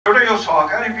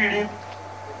सहकारी पीडितहरूको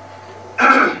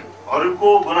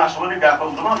गुनासो पनि व्यापक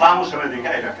रूपमा लामो समयदेखि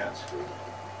आइरहेका छ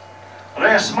र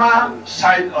यसमा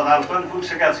सायद अदालत पनि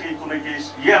पुगिसकेका छ कि कुनै केस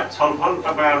या छलफल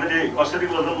तपाईँहरूले कसरी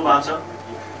गरिदिनु भएको छ,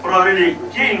 प्रहरीले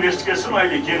के इन्भेस्टिगेसन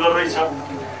अहिले के गर्दैछ,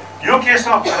 यो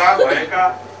केसमा फरार भएका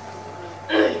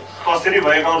कसरी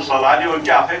भएका हुन्, सल्लाहले हो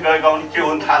कि आफै गएका हुन्, के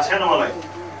हुन् थाहा छैन मलाई।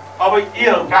 अब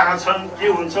यीहरू कहाँ छन्, के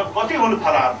हुन्छ, कति हुन्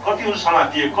फरार, कति हुन्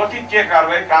समातिए, कति के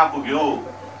कारबाही कहाँ पुग्यो,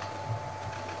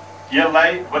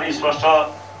 यसलाई पनि स्पष्ट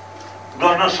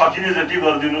गर्न सकिने जति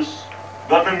गरिदिनुहोस्,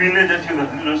 गर्न मिल्ने जति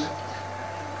गरिदिनुहोस्।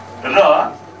 र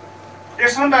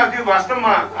यसभन्दा त्यो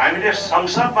वास्तवमा हामीले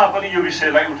संसदमा पनि यो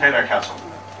विषयलाई उठाइरहेका छौँ,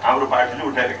 हाम्रो पार्टीले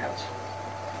उठाइरहेका छ।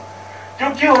 त्यो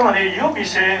के हो भने यो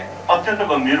विषय अत्यन्त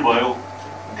गम्भीर भयो।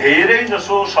 धेरै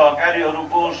जसो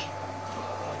सहकारीहरूको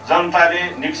जनताले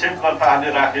निक्षेपकर्ताहरूले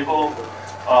राखेको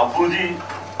पुँजी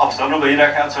अप्सरमा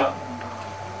गइरहेका छ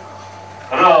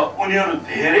र उनीहरू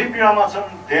धेरै पीडामा छन्,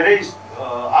 धेरै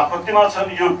आपत्तिमा छन्।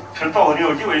 यो फिर्ता हुने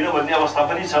हो कि होइन भन्ने अवस्था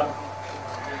पनि छ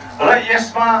र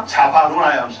यसमा छापाहरूमा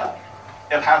आएअनुसार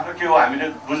यथार्थ के हो हामीले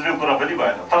बुझ्ने कुरा पनि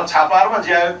भएन। तर छापाहरूमा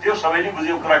जे आयो त्यो सबैले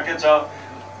बुझेको कुरा के छ,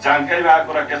 जानकारीमा आएको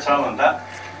कुरा के छ भन्दा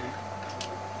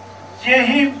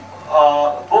केही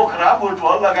पोखरा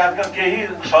बुटवल लगायतका केही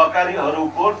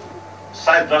सहकारीहरूको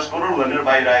सायद 10 करोड भनेर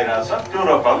बाहिर आइरहेछ। त्यो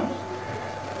रकम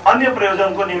अन्य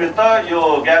प्रयोजनको निमित्त यो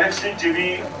ग्यालेक्सी टिभी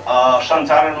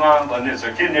सञ्चालनमा भन्ने छ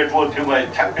के नेटवर्क थियो भाइ,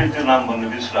 ठ्याक्कै त्यो नाम भन्नु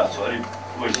बिर्सिरहेको छु, अलिक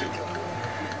गइसक्यो।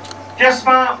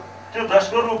 त्यसमा त्यो 10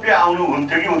 करोड रुपियाँ आउनु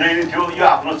हुन्थ्यो कि हुँदैन थियो, यो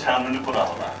आफ्नो छानबिनको कुरा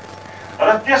होला।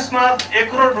 र त्यसमा 1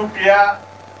 करोड रुपियाँ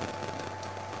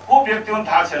को व्यक्ति हुन्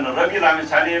थाहा छैन, रवि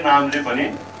लामिछाने नामले पनि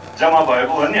जम्मा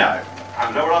भएको भन्ने आयो।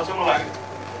 हामीलाई बडा अचम्म लाग्यो।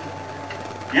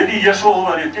 यदि यसो हो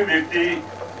भने त्यो व्यक्ति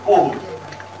को हो?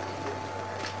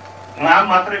 नाम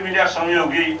मात्रै मिल्या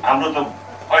संयोगी हाम्रो त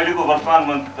अहिलेको वर्तमान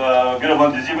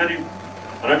गृहमन्त्रीजी पनि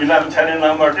रवि लामिछाने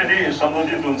नामबाट नै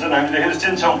सम्बोधित हुन्छन्, हामी देखेर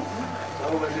चिन्छौँ।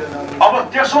 अब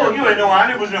त्यसो हो कि होइन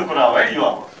उहाँले बुझ्ने कुरा हो है। यो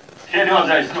अब फेरि अझ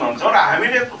यस्तो भन्छ र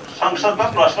हामीले संसदमा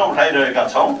प्रश्न उठाइरहेका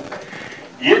छौँ।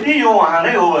 यदि यो उहाँ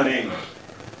नै हो भने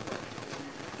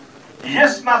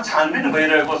यसमा छानबिन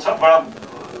भइरहेको छ, बडा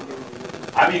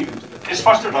हामी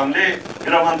स्पष्ट ढङ्गले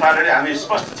गृह मन्त्रालयले हामी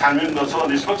स्पष्ट छानबिन गर्छौँ,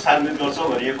 निष्पक्ष छानबिन गर्छौँ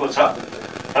भनिएको छ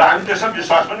र हामी त्यसमा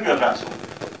विश्वास पनि गरिरहेका छौँ।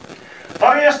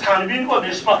 तर यस छानबिनको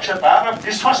निष्पक्षता र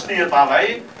विश्वसनीयतालाई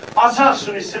अझ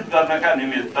सुनिश्चित गर्नका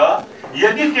निमित्त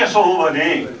यदि त्यसो हो भने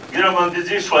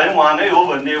गृहमन्त्रीजी स्वयं उहाँ नै हो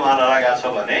भन्ने उहाँलाई लागेको छ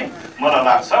भने मलाई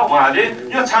लाग्छ उहाँले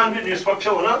यो छानबिन निष्पक्ष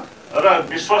हुन र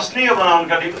विश्वसनीय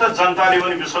बनाउनका निमित्त, जनताले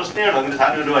पनि विश्वसनीय ढङ्गले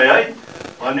छानबिन भयो है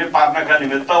भन्ने पार्नका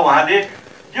निमित्त उहाँले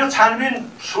यो छानबिन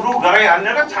सुरु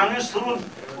गराइहाल्ने र छानबिन सुरु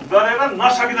गरेर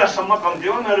नसकिदासम्म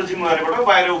कम्तीमा मेरो जिम्मेवारीबाट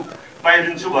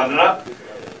बाहिरिन्छु भनेर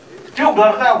त्यो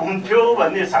गर्दा हुन्थ्यो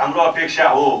भन्ने हाम्रो अपेक्षा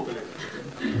हो।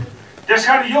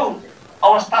 त्यसकारण यो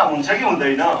अवस्था हुन्छ कि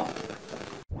हुँदैन?